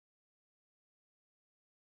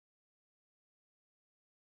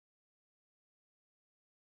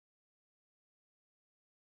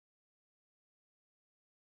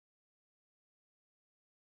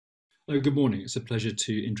Good morning. It's a pleasure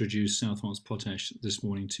to introduce South Harz Potash this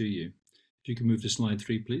morning to you. If you can move to slide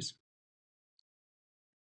 3, please.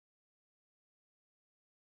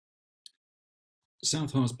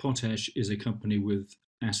 South Harz Potash is a company with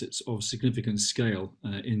assets of significant scale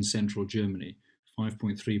in central Germany.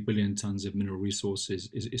 5.3 billion tonnes of mineral resources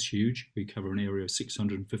is huge. We cover an area of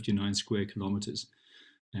 659 square kilometres.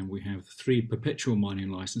 And we have 3 perpetual mining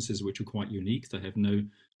licenses, which are quite unique. They have no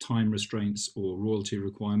time restraints or royalty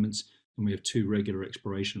requirements, and we have 2 regular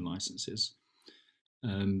exploration licenses.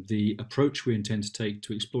 The approach we intend to take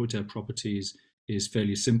to exploit our properties is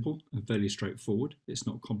fairly simple and fairly straightforward. It's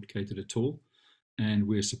not complicated at all. And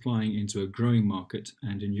we're supplying into a growing market,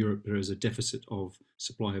 and in Europe there is a deficit of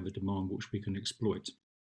supply over demand which we can exploit.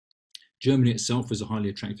 Germany itself is a highly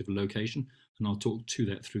attractive location, and I'll talk to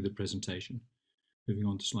that through the presentation. Moving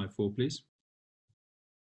on to slide 4, please.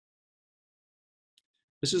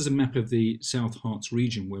 This is a map of the South Harz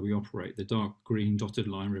region where we operate. The dark green dotted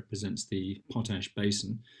line represents the potash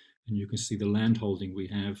basin, and you can see the land holding we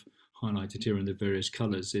have highlighted here in the various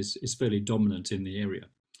colours is fairly dominant in the area.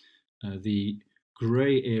 The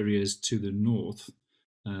grey areas to the north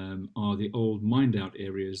are the old mined out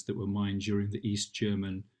areas that were mined during the East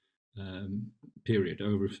German period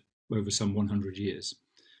over some 100 years.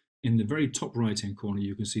 In the very top right-hand corner,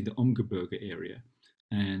 you can see the Omgeberge area,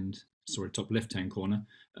 and top left-hand corner,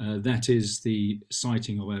 that is the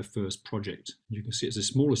siting of our first project. You can see it's the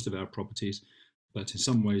smallest of our properties, but in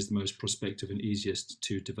some ways the most prospective and easiest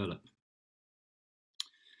to develop.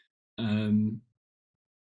 Moving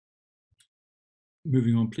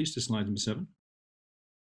on, please, to slide number 7.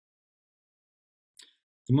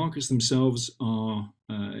 The markets themselves are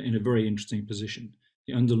in a very interesting position.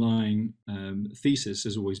 The underlying thesis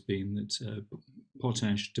has always been that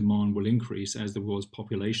potash demand will increase as the world's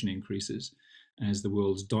population increases, as the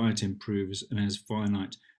world's diet improves, and as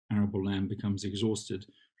finite arable land becomes exhausted,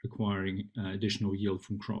 requiring additional yield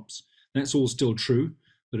from crops. That's all still true,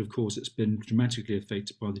 but of course it's been dramatically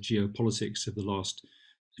affected by the geopolitics of the last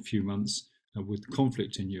few months with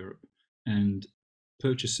conflict in Europe, and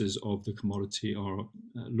purchasers of the commodity are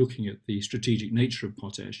looking at the strategic nature of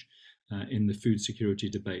potash in the food security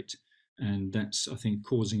debate. And that's, I think,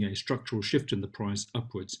 causing a structural shift in the price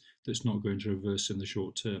upwards that's not going to reverse in the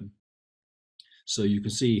short term. So you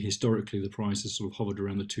can see historically the price has sort of hovered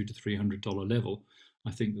around the $200 to $300 level.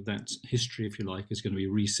 I think that history, if you like, is going to be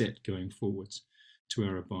reset going forwards to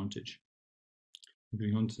our advantage.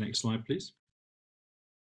 Moving on to the next slide, please.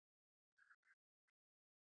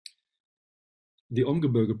 The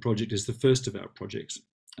Omgeberge project is the first of our projects.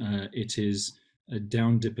 It is a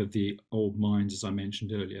down dip of the old mines, as I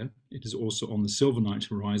mentioned earlier. It is also on the silverite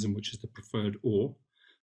horizon, which is the preferred ore,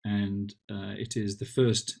 and it is the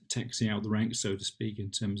first taxi out the ranks, so to speak,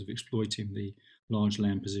 in terms of exploiting the large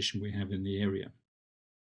land position we have in the area.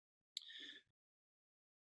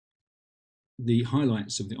 The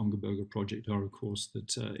highlights of the Omgeberge project are, of course,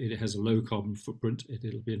 that it has a low carbon footprint.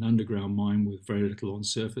 It'll be an underground mine with very little on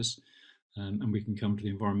surface, and we can come to the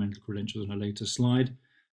environmental credentials on a later slide.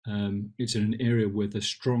 It's in an area with a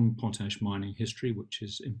strong potash mining history, which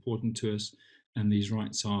is important to us, and these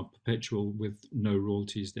rights are perpetual with no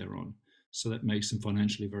royalties thereon. So that makes them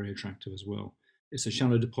financially very attractive as well. It's a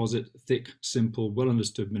shallow deposit, thick, simple, well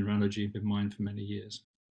understood mineralogy, been mined for many years.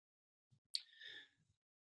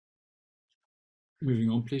 Moving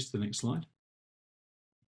on, please, to the next slide.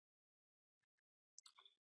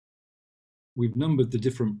 We've numbered the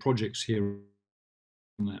different projects here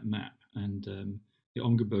on that map, and the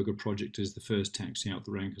Omgeberge project is the first taxi out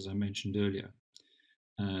the rank, as I mentioned earlier.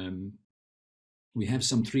 We have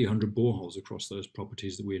some 300 boreholes across those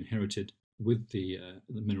properties that we inherited with the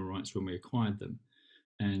mineral rights when we acquired them.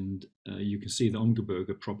 And you can see the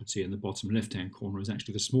Omgeberge property in the bottom left-hand corner is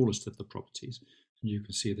actually the smallest of the properties. And you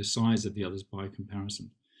can see the size of the others by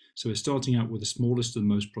comparison. So we're starting out with the smallest and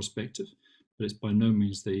most prospective, but it's by no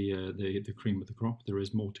means the cream of the crop. There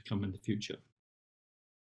is more to come in the future.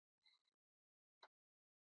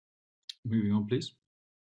 Moving on, please.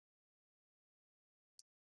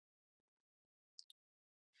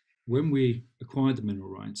 When we acquired the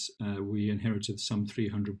mineral rights, we inherited some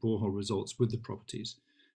 300 borehole results with the properties.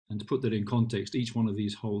 And to put that in context, each one of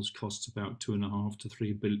these holes costs about 2.5 to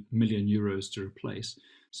 3 million euros to replace.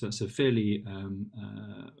 So that's a fairly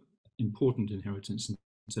important inheritance in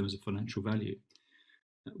terms of financial value.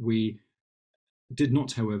 We did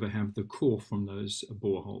not, however, have the core from those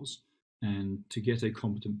boreholes. And to get a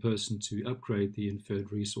competent person to upgrade the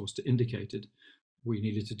inferred resource to indicated, we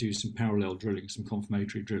needed to do some parallel drilling, some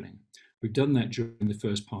confirmatory drilling. We've done that during the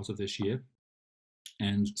first part of this year,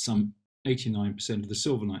 and some 89% of the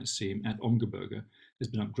silverite seam at Omgeberge has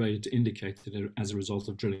been upgraded to indicated as a result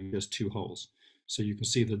of drilling just 2 holes. So you can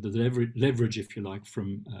see that the leverage, if you like,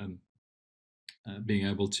 from being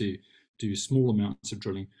able to do small amounts of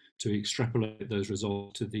drilling to extrapolate those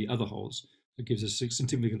results to the other holes, it gives us a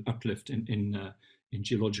significant uplift in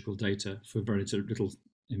geological data for very little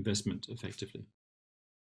investment, effectively.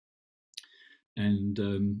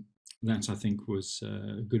 And that, I think, was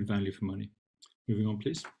good value for money. Moving on,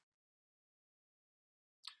 please.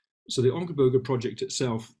 So the Onkaburger project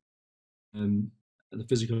itself, the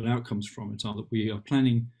physical outcomes from it are that we are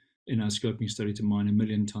planning in our scoping study to mine 1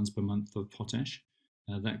 million tonnes per month of potash.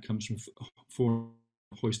 That comes from 4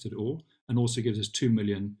 hoisted ore, and also gives us 2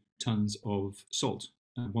 million tonnes of salt,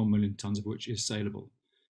 1 million tonnes of which is saleable.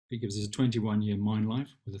 It gives us a 21-year mine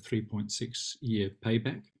life with a 3.6-year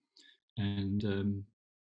payback. And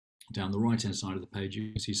down the right-hand side of the page,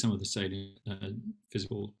 you can see some of the salient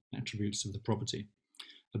physical attributes of the property.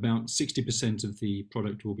 About 60% of the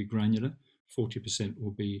product will be granular, 40%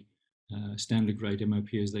 will be standard grade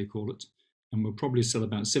MOP, as they call it, and we'll probably sell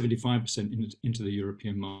about 75% into the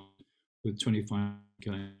European market, with 25%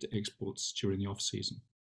 going to exports during the off-season.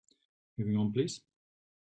 Moving on, please.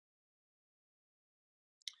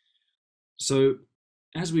 So,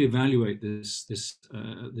 as we evaluate this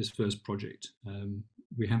first project,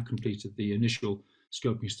 we have completed the initial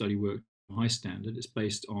scoping study work to high standard. It's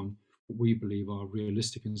based on what we believe are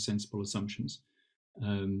realistic and sensible assumptions,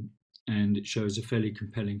 and it shows a fairly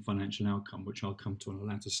compelling financial outcome, which I'll come to on a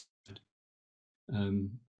later slide.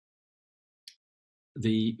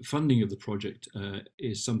 The funding of the project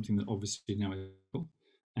is something that obviously now is available,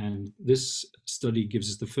 and this study gives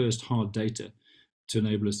us the first hard data to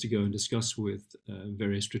enable us to go and discuss with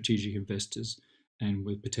various strategic investors and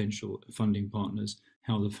with potential funding partners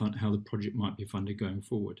how the project might be funded going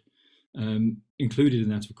forward. Included in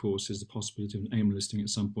that, of course, is the possibility of an AIM listing at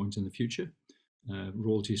some point in the future.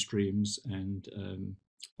 Royalty streams and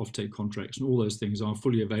offtake contracts and all those things are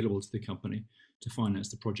fully available to the company to finance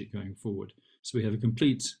the project going forward. So we have a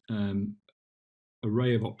complete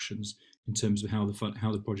array of options in terms of how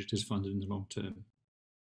the project is funded in the long term.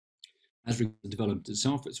 As regards the development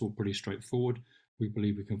itself, it's all pretty straightforward. We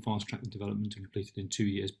believe we can fast track the development and complete it in 2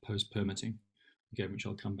 years post permitting, again, which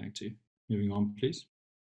I'll come back to. Moving on, please.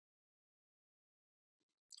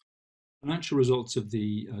 Financial results of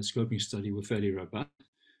the scoping study were fairly robust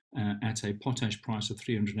at a potash price of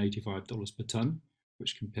 $385 per tonne,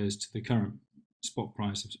 which compares to the current spot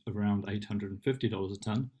price of around $850 a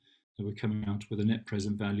tonne. So we're coming out with a net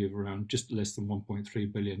present value of around just less than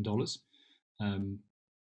 $1.3 billion.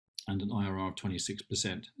 And an IRR of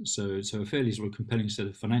 26%. So a fairly sort of compelling set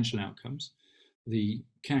of financial outcomes. The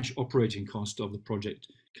cash operating cost of the project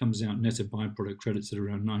comes out net of byproduct credits at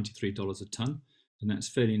around $93 a tonne, and that's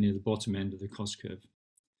fairly near the bottom end of the cost curve.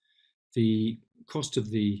 The cost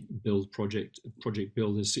of the project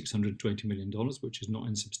build is $620 million, which is not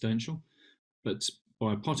insubstantial, but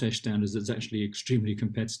by potash standards, it's actually extremely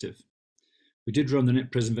competitive. We did run the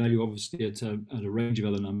net present value, obviously, at a range of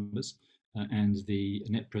other numbers. And the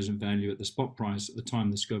net present value at the spot price at the time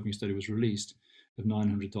the scoping study was released of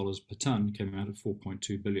 $900 per tonne came out at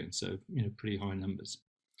 4.2 billion, so pretty high numbers.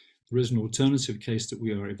 There is an alternative case that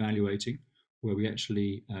we are evaluating where we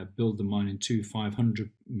actually build the mine in 2 500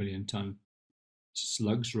 million tonne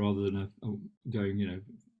slugs rather than going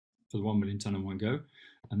for the 1 million tonne in one go,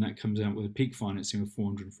 and that comes out with a peak financing of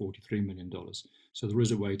 $443 million. So there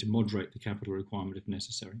is a way to moderate the capital requirement if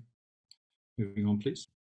necessary. Moving on, please.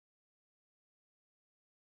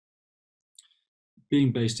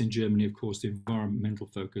 Being based in Germany, of course, the environmental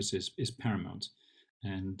focus is paramount,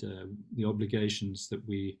 and the obligations that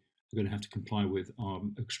we are going to have to comply with are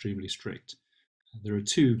extremely strict. There are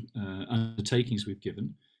 2 undertakings we've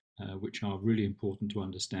given, which are really important to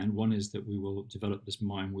understand. One is that we will develop this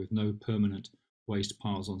mine with no permanent waste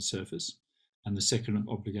piles on surface, and the second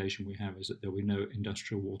obligation we have is that there will be no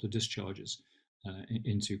industrial water discharges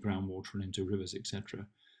into groundwater and into rivers, etc.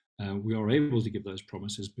 We are able to give those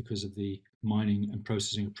promises because of the mining and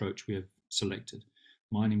processing approach we have selected.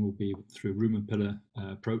 Mining will be through room and pillar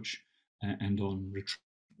approach and on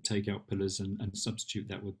take-out pillars and substitute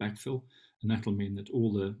that with backfill, and that will mean that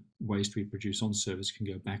all the waste we produce on surface can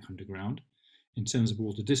go back underground. In terms of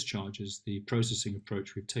water discharges, the processing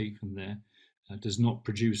approach we've taken there does not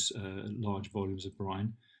produce large volumes of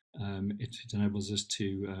brine. It enables us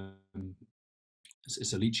to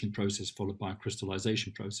it's a leaching process followed by a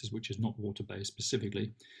crystallization process, which is not water-based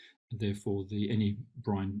specifically. Therefore, any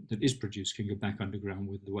brine that is produced can go back underground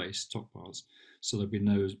with the waste stockpiles. So there'll be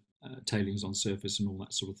no tailings on surface and all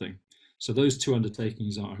that sort of thing. So those 2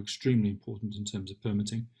 undertakings are extremely important in terms of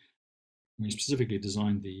permitting. we specifically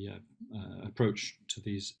designed the approach to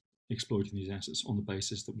exploiting these assets on the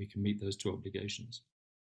basis that we can meet those two obligations.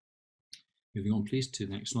 Moving on, please, to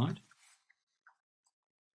the next slide.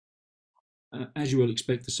 As you will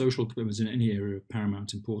expect, the social commitments in any area are of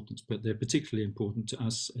paramount importance, but they're particularly important to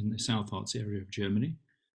us in the South Harz area of Germany.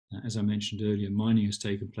 As I mentioned earlier, mining has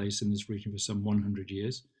taken place in this region for some 100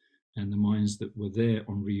 years, and the mines that were there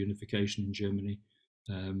on reunification in Germany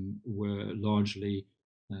were largely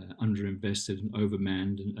underinvested and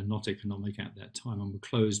overmanned and not economic at that time, and were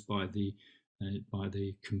closed by the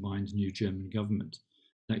combined new German government.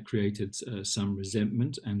 That created some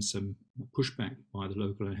resentment and some pushback by the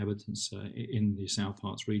local inhabitants in the South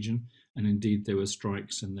Harz region, and indeed there were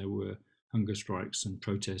strikes and there were hunger strikes and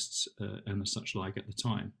protests and such like at the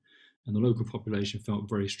time. And the local population felt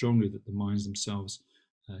very strongly that the mines themselves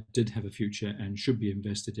did have a future and should be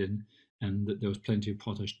invested in, and that there was plenty of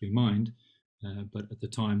potash to be mined. But at the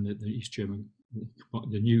time, that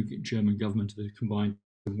the new German government of the combined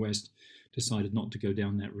West decided not to go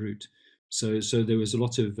down that route. So there was a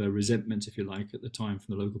lot of resentment, if you like, at the time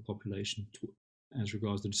from the local population as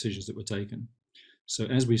regards the decisions that were taken. So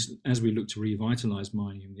as we look to revitalise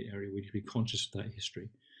mining in the area, we need to be conscious of that history.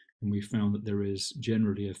 And we found that there is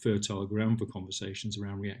generally a fertile ground for conversations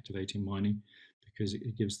around reactivating mining, because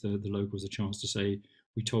it gives the locals a chance to say,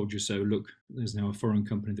 we told you so, look, there's now a foreign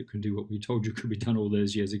company that can do what we told you could be done all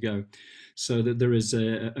those years ago. So that there is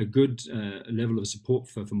a good level of support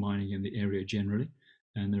for mining in the area generally.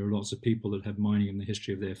 And there are lots of people that have mining in the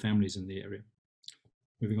history of their families in the area.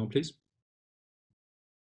 Moving on, please.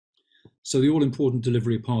 So the all-important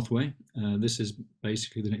delivery pathway, this is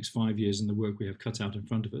basically the next 5 years and the work we have cut out in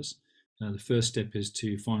front of us. The first step is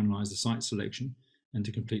to finalise the site selection and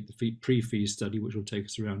to complete the pre-feas study, which will take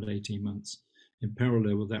us around 18 months. In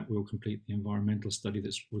parallel with that, we'll complete the environmental study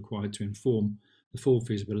that's required to inform the full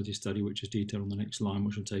feasibility study, which is detailed on the next line,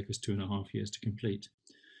 which will take us 2.5 years to complete.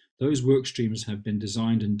 Those work streams have been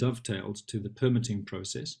designed and dovetailed to the permitting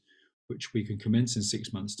process, which we can commence in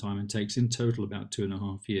 6 months' time and takes in total about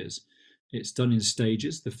 2.5 years. It's done in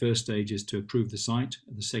stages. The first stage is to approve the site.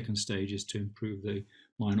 The second stage is to improve the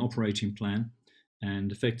mine operating plan.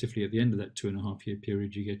 And effectively, at the end of that 2.5 year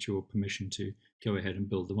period, you get your permission to go ahead and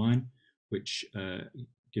build the mine, which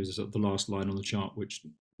gives us the last line on the chart, which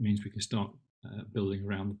means we can start building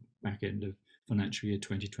around the back end of financial year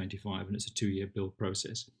 2025, and it's a 2-year build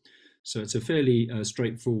process. So it's a fairly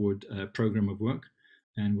straightforward program of work,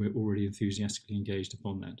 and we're already enthusiastically engaged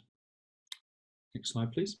upon that. Next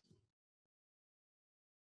slide, please.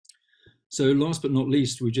 So last but not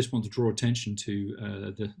least, we just want to draw attention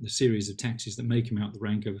to the series of taxis that may come out the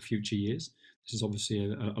rank over future years. This is obviously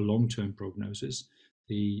a long-term prognosis.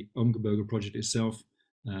 The Umgebirge project itself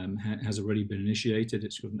has already been initiated.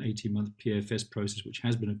 It's got an 18-month PFS process, which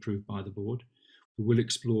has been approved by the board. We will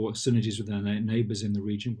explore synergies with our neighbours in the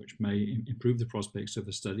region, which may improve the prospects of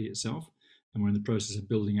the study itself. And we're in the process of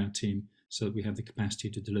building our team so that we have the capacity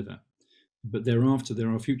to deliver. But thereafter,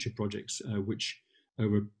 there are future projects which,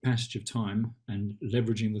 over a passage of time and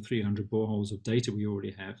leveraging the 300 boreholes of data we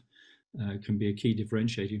already have, can be a key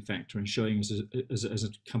differentiating factor in showing us as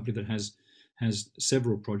a company that has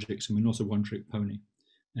several projects, and we're not a one-trick pony.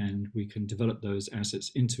 And we can develop those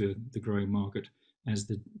assets into the growing market as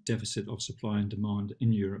the deficit of supply and demand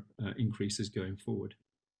in Europe increases going forward.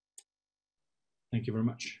 Thank you very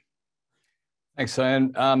much. Thanks,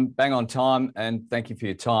 Ian. Bang on time, and thank you for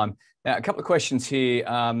your time. Now, a couple of questions here.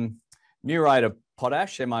 Muriated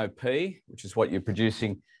potash, MOP, which is what you're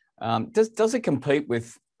producing, does it compete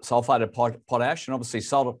with sulfated potash? And obviously,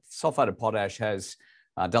 sulfated potash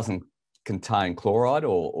doesn't contain chloride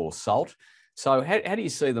or salt. So how do you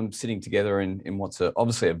see them sitting together in what's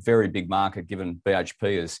obviously a very big market, given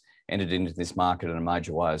BHP has entered into this market in a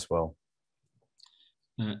major way as well?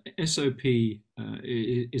 SOP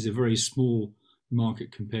is a very small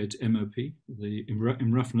market compared to MOP.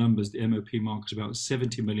 In rough numbers, the MOP market is about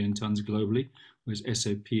 70 million tonnes globally, whereas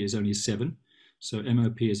SOP is only 7. So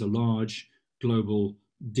MOP is a large, global,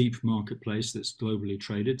 deep marketplace that's globally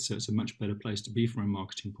traded, so it's a much better place to be from a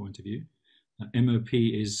marketing point of view. MOP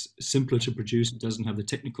is simpler to produce. It doesn't have the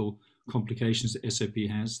technical complications that SOP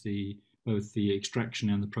has. Both the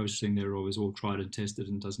extraction and the processing thereof is all tried and tested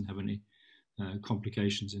and doesn't have any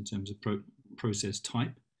complications in terms of process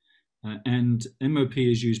type. And MOP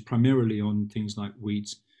is used primarily on things like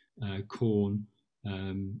wheat, corn,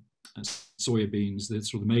 soybeans, the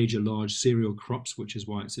sort of major large cereal crops, which is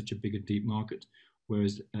why it's such a big and deep market.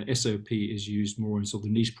 Whereas SOP is used more in sort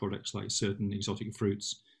of niche products like certain exotic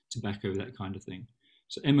fruits, tobacco, that kind of thing.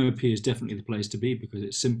 So MOP is definitely the place to be because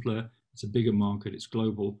it's simpler, it's a bigger market, it's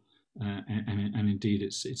global, and indeed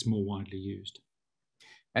it's more widely used.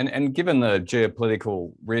 And given the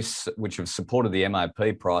geopolitical risks which have supported the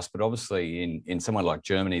MOP price, but obviously in somewhere like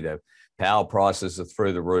Germany, the power prices are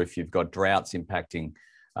through the roof. You've got droughts impacting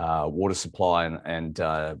water supply and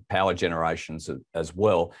power generations as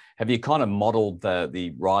well. Have you kind of modelled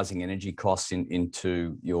the rising energy costs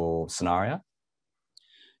into your scenario?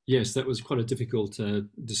 Yes, that was quite a difficult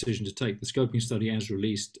decision to take. The scoping study, as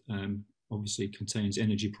released, obviously contains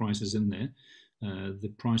energy prices in there.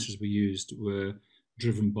 The prices we used were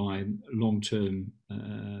driven by long-term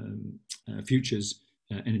futures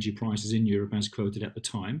energy prices in Europe as quoted at the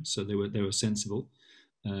time, so they were sensible.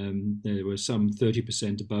 There were some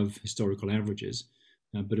 30% above historical averages,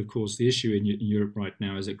 but of course the issue in Europe right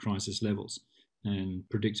now is at crisis levels, and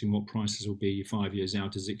predicting what prices will be 5 years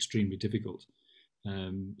out is extremely difficult.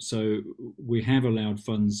 So we have allowed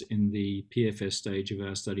funds in the PFS stage of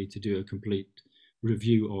our study to do a complete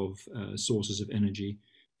review of sources of energy.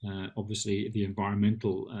 Obviously, the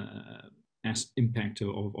environmental impact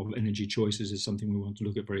of energy choices is something we want to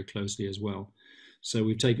look at very closely as well. So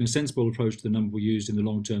we've taken a sensible approach to the number we used in the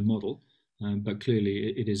long-term model, but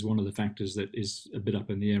clearly it is one of the factors that is a bit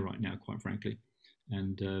up in the air right now, quite frankly.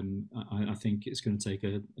 And I think it's going to take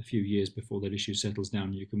a few years before that issue settles down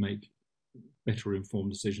and you can make better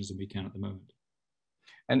informed decisions than we can at the moment.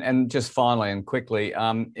 And just finally and quickly,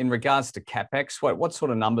 in regards to CapEx, what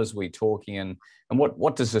sort of numbers are we talking, and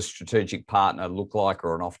what does a strategic partner look like,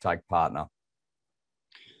 or an offtake partner?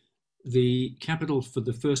 The capital for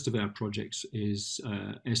the first of our projects is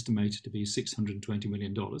estimated to be $620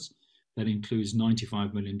 million. That includes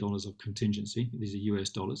 $95 million of contingency. These are US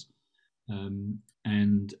dollars.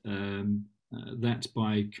 That,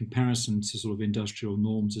 by comparison to sort of industrial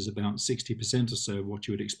norms, is about 60% or so of what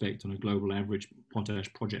you would expect on a global average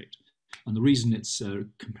potash project. And the reason it's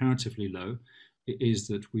comparatively low is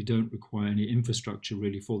that we don't require any infrastructure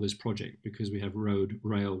really for this project, because we have road,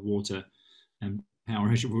 rail, water, and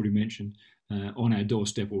power, as you've already mentioned, on our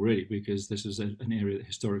doorstep already, because this is an area that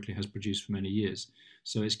historically has produced for many years.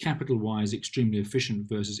 So it's capital-wise extremely efficient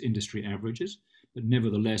versus industry averages, but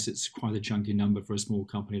nevertheless, it's quite a chunky number for a small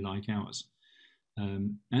company like ours.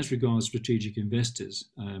 As regards strategic investors,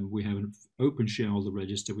 we have an open shareholder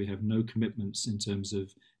register. We have no commitments in terms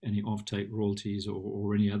of any offtake royalties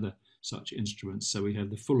or any other such instruments. So we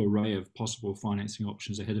have the full array of possible financing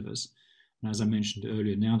options ahead of us. And as I mentioned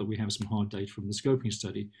earlier, now that we have some hard data from the scoping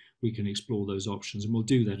study, we can explore those options, and we'll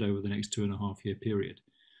do that over the next 2.5-year period.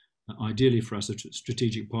 Ideally for us, a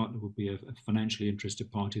strategic partner would be a financially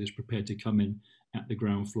interested party that's prepared to come in at the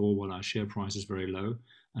ground floor while our share price is very low.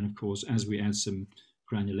 And of course, as we add some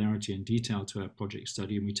granularity and detail to our project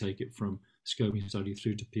study, and we take it from scoping study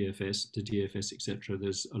through to PFS, to DFS, etc.,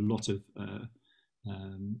 there's a lot of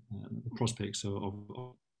prospects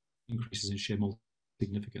of increases in share multiple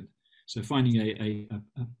significant. So finding a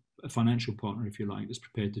financial partner, if you like, that's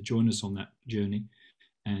prepared to join us on that journey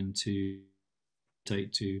and to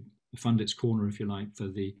fund its corner, if you like, for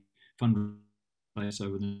the fundraise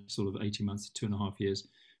over the sort of 18 months to 2.5 years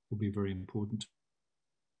will be very important.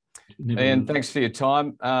 And thanks for your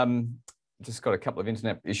time. Just got a couple of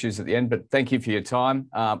internet issues at the end, but thank you for your time.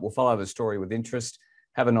 We'll follow the story with interest.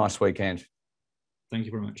 Have a nice weekend. Thank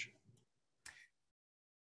you very much.